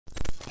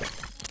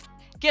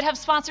GitHub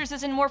sponsors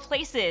is in more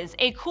places,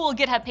 a cool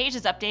GitHub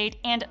Pages update,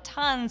 and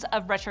tons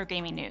of retro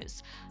gaming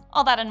news.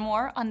 All that and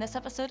more on this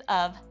episode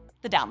of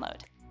The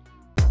Download.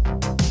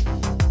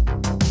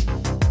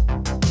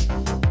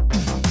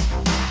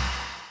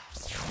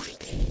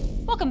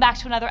 Welcome back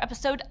to another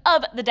episode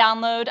of The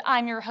Download.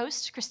 I'm your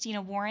host, Christina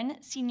Warren,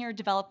 Senior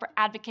Developer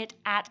Advocate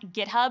at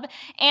GitHub,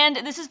 and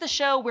this is the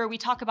show where we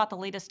talk about the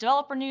latest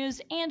developer news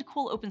and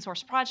cool open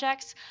source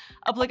projects.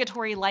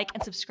 Obligatory like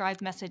and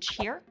subscribe message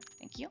here.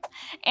 Thank you.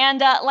 And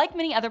like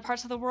many other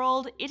parts of the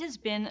world, it has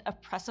been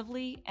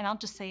oppressively, and I'll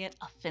just say it,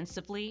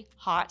 offensively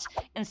hot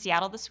in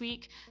Seattle this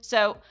week.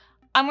 So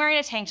I'm wearing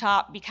a tank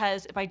top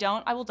because if I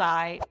don't, I will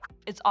die.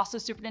 It's also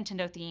Super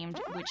Nintendo themed,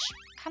 which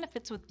kind of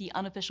fits with the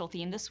unofficial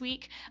theme this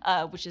week,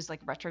 which is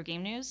like retro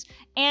game news.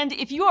 And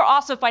if you are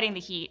also fighting the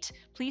heat,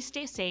 please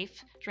stay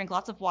safe, drink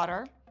lots of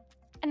water.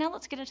 And now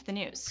let's get into the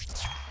news.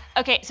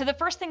 Okay, so the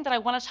first thing that I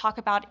want to talk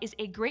about is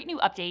a great new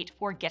update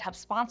for GitHub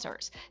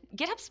Sponsors.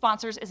 GitHub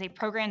Sponsors is a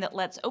program that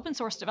lets open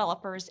source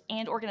developers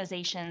and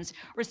organizations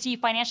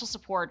receive financial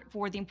support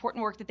for the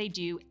important work that they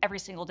do every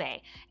single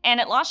day. And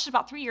it launched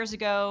about 3 years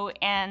ago,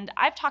 and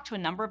I've talked to a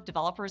number of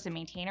developers and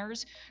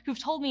maintainers who've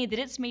told me that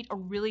it's made a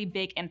really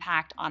big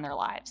impact on their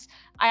lives.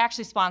 I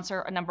actually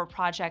sponsor a number of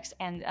projects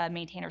and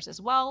maintainers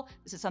as well.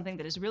 This is something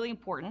that is really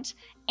important.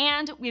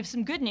 And we have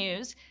some good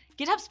news.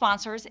 GitHub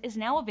Sponsors is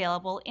now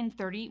available in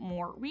 30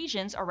 more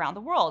regions around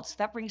the world. So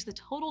that brings the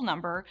total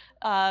number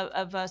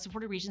of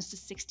supported regions to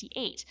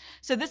 68.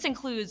 So this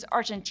includes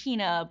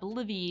Argentina,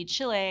 Bolivia,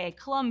 Chile,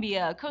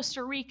 Colombia,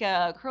 Costa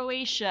Rica,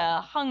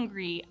 Croatia,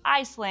 Hungary,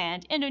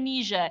 Iceland,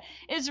 Indonesia,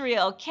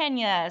 Israel,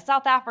 Kenya,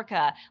 South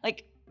Africa.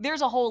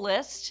 There's a whole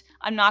list.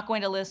 I'm not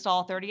going to list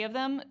all 30 of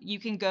them. You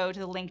can go to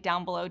the link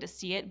down below to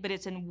see it, but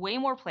it's in way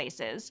more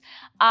places.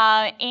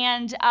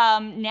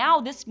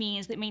 Now this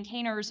means that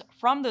maintainers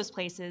from those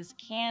places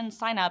can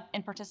sign up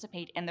and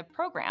participate in the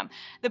program.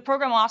 The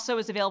program also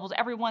is available to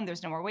everyone.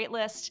 There's no more wait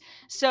list.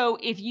 So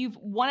if you've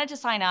wanted to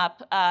sign up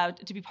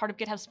to be part of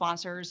GitHub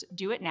Sponsors,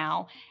 do it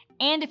now.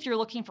 And if you're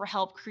looking for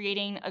help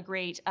creating a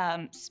great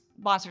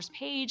sponsors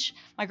page,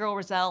 my girl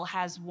Rizel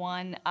has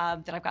one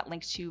that I've got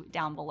linked to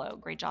down below.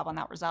 Great job on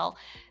that, Rizel.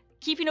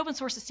 Keeping open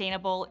source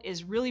sustainable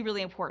is really,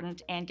 really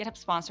important, and GitHub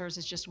Sponsors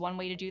is just one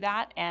way to do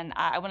that. And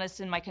I want to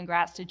send my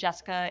congrats to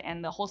Jessica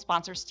and the whole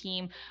sponsors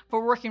team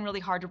for working really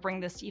hard to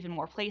bring this to even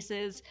more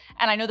places.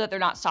 And I know that they're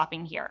not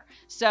stopping here.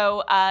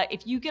 So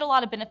if you get a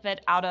lot of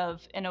benefit out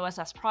of an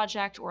OSS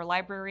project or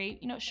library,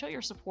 show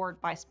your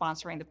support by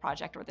sponsoring the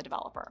project or the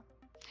developer.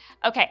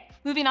 Okay,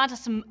 moving on to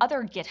some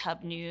other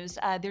GitHub news.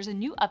 There's a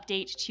new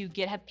update to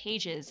GitHub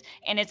Pages,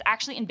 and it's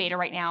actually in beta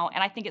right now,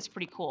 and I think it's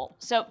pretty cool.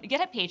 So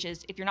GitHub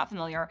Pages, if you're not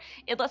familiar,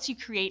 it lets you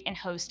create and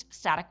host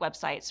static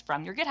websites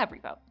from your GitHub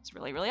repo. It's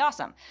really, really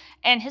awesome.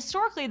 And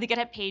historically, the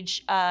GitHub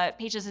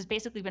Pages has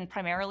basically been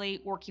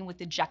primarily working with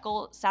the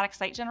Jekyll static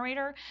site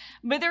generator,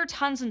 but there are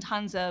tons and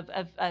tons of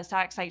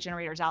static site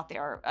generators out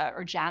there,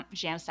 or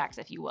Jamstacks,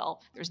 if you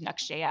will. There's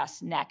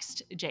Nuxt.js,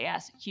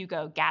 Next.js,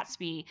 Hugo,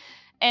 Gatsby.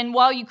 And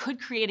while you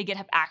could create a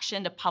GitHub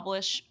action to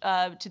publish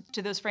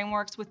to those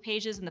frameworks with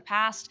Pages in the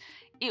past,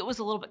 it was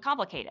a little bit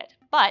complicated.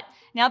 But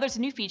now there's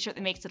a new feature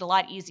that makes it a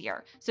lot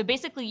easier. So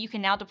basically, you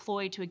can now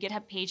deploy to a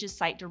GitHub Pages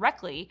site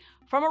directly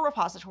from a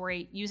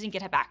repository using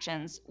GitHub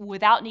Actions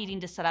without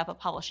needing to set up a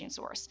publishing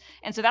source.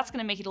 And so that's going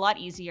to make it a lot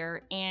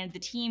easier. And the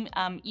team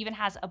even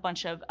has a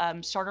bunch of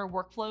starter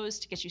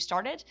workflows to get you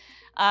started.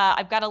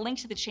 I've got a link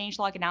to the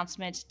changelog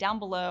announcement down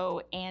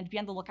below, and be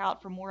on the lookout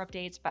for more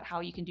updates about how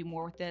you can do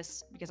more with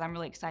this, because I'm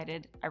really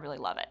excited. I really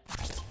love it.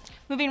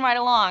 Moving right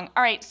along.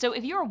 All right, so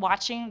if you're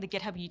watching the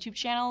GitHub YouTube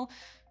channel,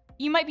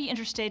 you might be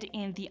interested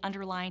in the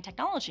underlying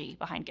technology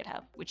behind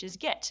GitHub, which is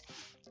Git.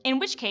 In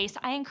which case,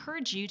 I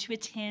encourage you to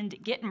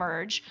attend Git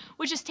Merge,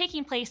 which is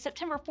taking place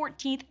September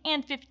 14th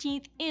and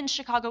 15th in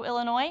Chicago,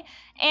 Illinois.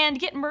 And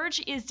Git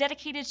Merge is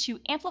dedicated to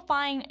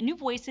amplifying new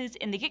voices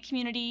in the Git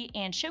community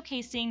and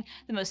showcasing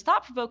the most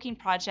thought-provoking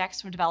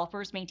projects from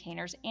developers,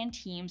 maintainers, and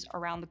teams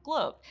around the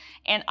globe.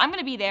 And I'm going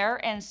to be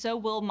there, and so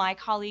will my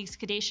colleagues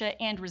Kadesha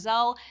and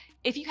Rizel.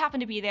 If you happen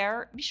to be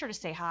there, be sure to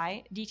say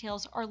hi.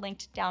 Details are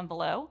linked down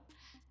below.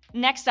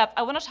 Next up,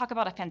 I want to talk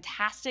about a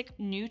fantastic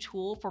new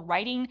tool for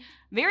writing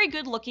very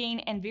good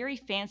looking and very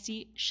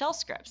fancy shell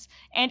scripts.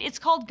 And it's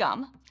called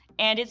Gum.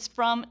 And it's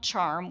from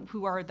Charm,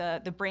 who are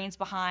the brains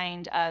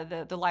behind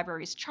the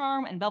libraries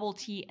Charm and Bubble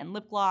Tea and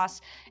Lip Gloss.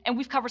 And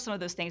we've covered some of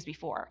those things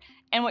before.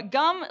 And what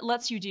Gum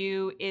lets you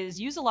do is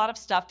use a lot of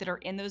stuff that are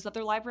in those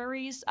other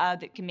libraries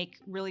that can make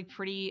really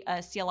pretty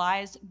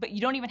CLIs, but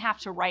you don't even have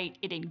to write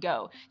it in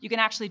Go. You can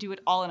actually do it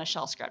all in a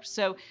shell script.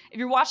 So if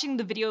you're watching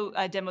the video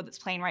demo that's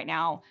playing right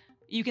now,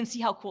 you can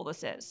see how cool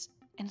this is.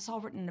 And it's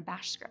all written in a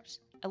bash script.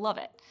 I love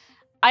it.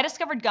 I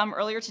discovered Gum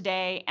earlier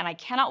today, and I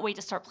cannot wait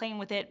to start playing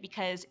with it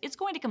because it's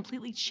going to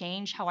completely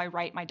change how I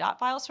write my dot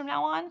files from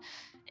now on,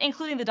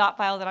 including the dot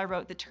file that I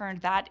wrote that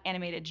turned that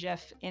animated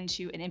GIF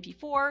into an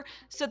MP4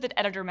 so that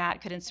editor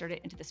Matt could insert it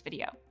into this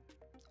video.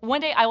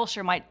 One day I will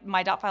share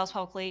my dot files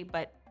publicly,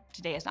 but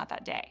today is not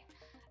that day.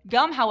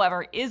 Gum,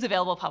 however, is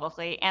available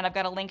publicly, and I've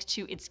got a link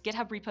to its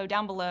GitHub repo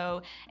down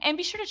below. And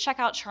be sure to check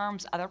out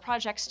Charm's other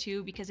projects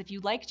too, because if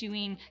you like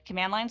doing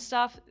command line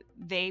stuff,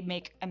 they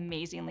make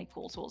amazingly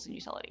cool tools and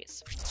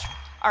utilities.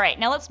 All right,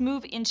 now let's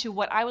move into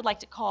what I would like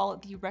to call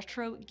the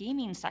retro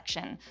gaming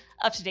section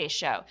of today's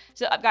show.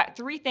 So I've got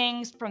 3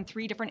 things from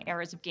 3 different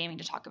eras of gaming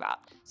to talk about.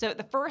 So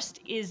the first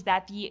is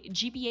that the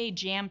GBA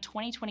Jam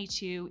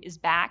 2022 is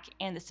back,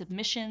 and the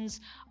submissions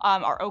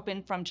are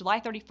open from July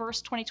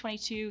 31st,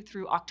 2022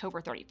 through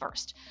October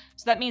 31st.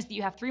 So that means that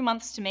you have 3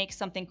 months to make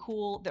something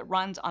cool that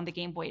runs on the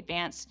Game Boy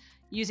Advance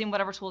using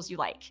whatever tools you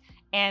like.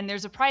 And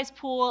there's a prize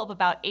pool of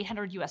about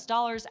 $800 US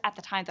at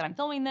the time that I'm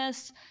filming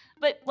this.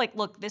 But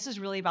look, this is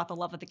really about the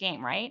love of the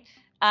game, right?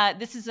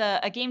 This is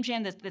a game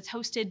jam that's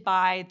hosted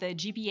by the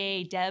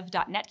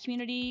GBAdev.net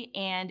community,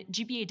 and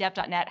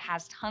GBAdev.net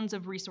has tons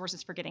of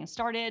resources for getting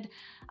started.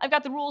 I've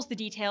got the rules, the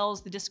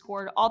details, the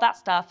Discord, all that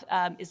stuff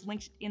is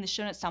linked in the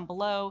show notes down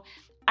below.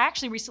 I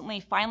actually recently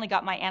finally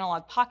got my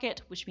analog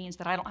pocket, which means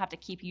that I don't have to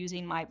keep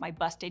using my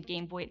busted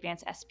Game Boy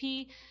Advance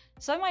SP,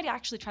 so I might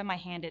actually try my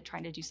hand at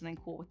trying to do something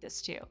cool with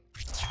this too.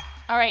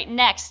 All right,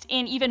 next,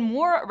 in even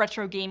more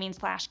retro gaming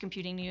 /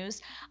 computing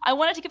news, I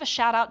wanted to give a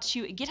shout out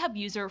to GitHub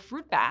user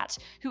Fruitbat,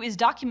 who is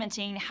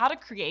documenting how to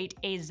create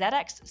a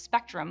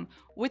ZXSpectrum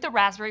with a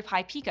Raspberry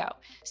Pi Pico.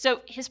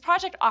 So his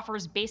project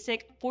offers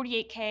basic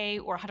 48K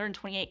or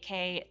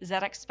 128K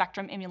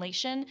ZXSpectrum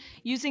emulation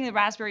using the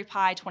Raspberry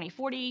Pi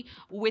 2040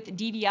 with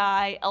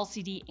DVI,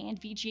 LCD, and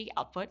VGA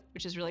output,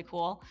 which is really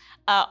cool.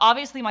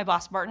 Obviously, my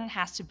boss Martin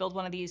has to build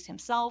one of these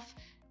himself,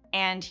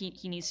 and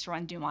he needs to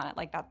run Doom on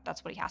it.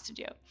 That's what he has to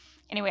do.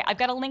 Anyway, I've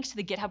got a link to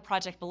the GitHub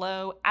project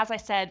below. As I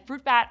said,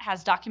 Fruitbat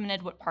has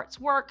documented what parts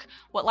work,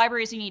 what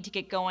libraries you need to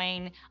get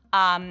going,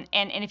 and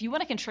if you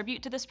want to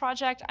contribute to this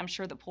project, I'm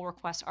sure that pull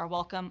requests are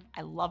welcome.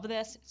 I love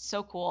this. It's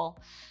so cool.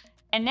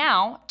 And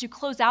now, to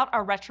close out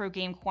our retro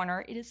game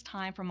corner, it is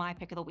time for my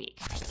pick of the week.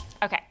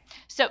 Okay,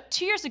 so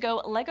 2 years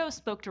ago, LEGO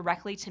spoke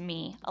directly to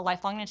me, a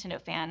lifelong Nintendo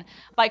fan,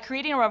 by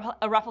creating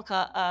a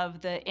replica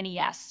of the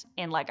NES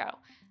in LEGO.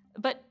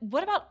 But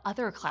what about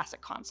other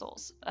classic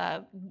consoles?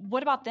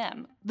 What about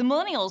them? The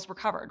millennials were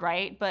covered,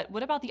 right? But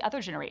what about the other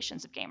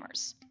generations of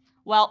gamers?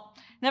 Well,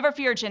 never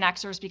fear, Gen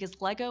Xers,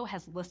 because LEGO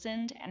has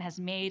listened and has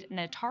made an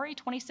Atari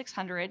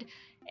 2600,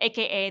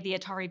 aka the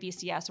Atari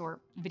VCS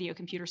or video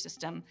computer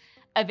system,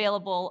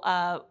 available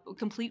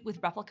complete with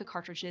replica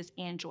cartridges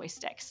and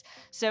joysticks.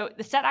 So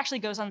the set actually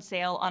goes on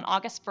sale on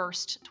August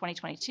 1st,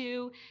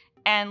 2022.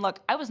 And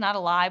look, I was not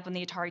alive when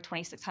the Atari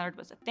 2600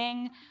 was a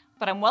thing,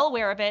 but I'm well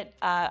aware of it.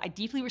 I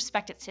deeply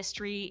respect its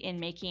history in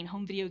making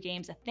home video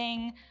games a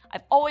thing.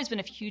 I've always been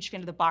a huge fan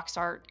of the box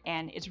art,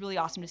 and it's really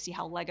awesome to see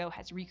how LEGO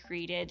has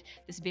recreated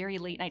this very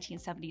late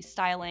 1970s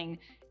styling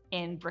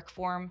in brick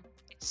form.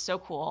 It's so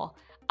cool.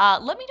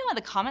 Let me know in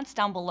the comments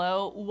down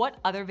below what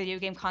other video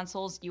game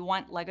consoles you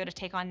want LEGO to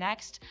take on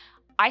next.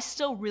 I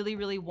still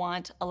really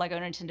want a LEGO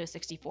Nintendo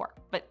 64,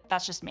 but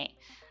that's just me.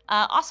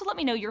 Also, let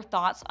me know your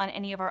thoughts on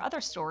any of our other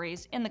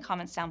stories in the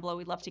comments down below.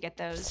 We'd love to get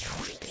those.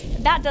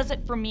 That does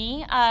it for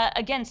me.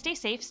 Again, stay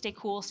safe, stay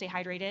cool, stay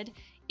hydrated.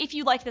 If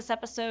you liked this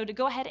episode,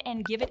 go ahead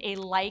and give it a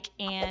like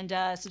and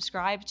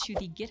subscribe to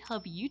the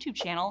GitHub YouTube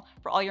channel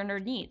for all your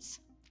nerd needs.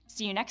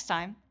 See you next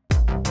time.